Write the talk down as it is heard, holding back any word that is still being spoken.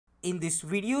In this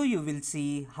video, you will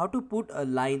see how to put a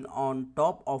line on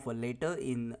top of a letter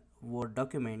in Word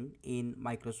document in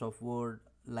Microsoft Word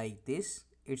like this.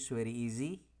 It's very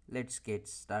easy. Let's get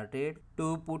started.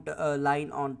 To put a line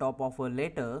on top of a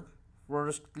letter,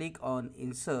 first click on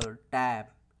Insert tab,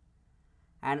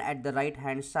 and at the right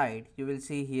hand side you will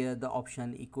see here the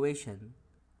option Equation.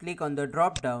 Click on the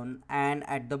drop down, and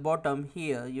at the bottom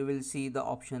here you will see the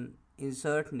option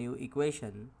Insert New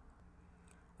Equation.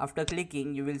 After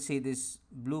clicking, you will see this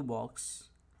blue box,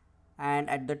 and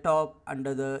at the top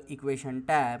under the Equation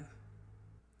tab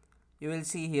you will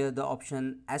see here the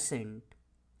option Ascent.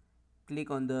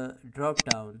 Click on the drop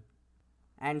down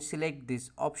and select this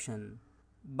option,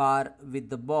 bar with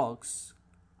the box.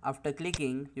 After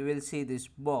clicking, you will see this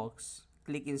box.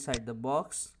 Click inside the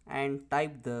box and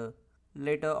type the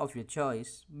letter of your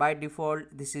choice. By default,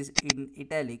 this is in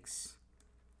italics.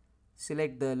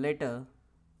 Select the letter,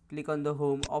 click on the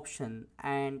home option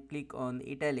and click on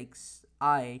italics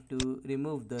I to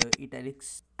remove the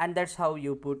italics, and that's how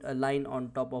you put a line on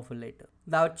top of a letter.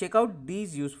 Now check out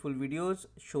these useful videos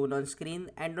shown on screen,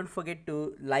 and don't forget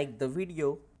to like the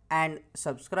video and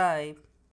subscribe.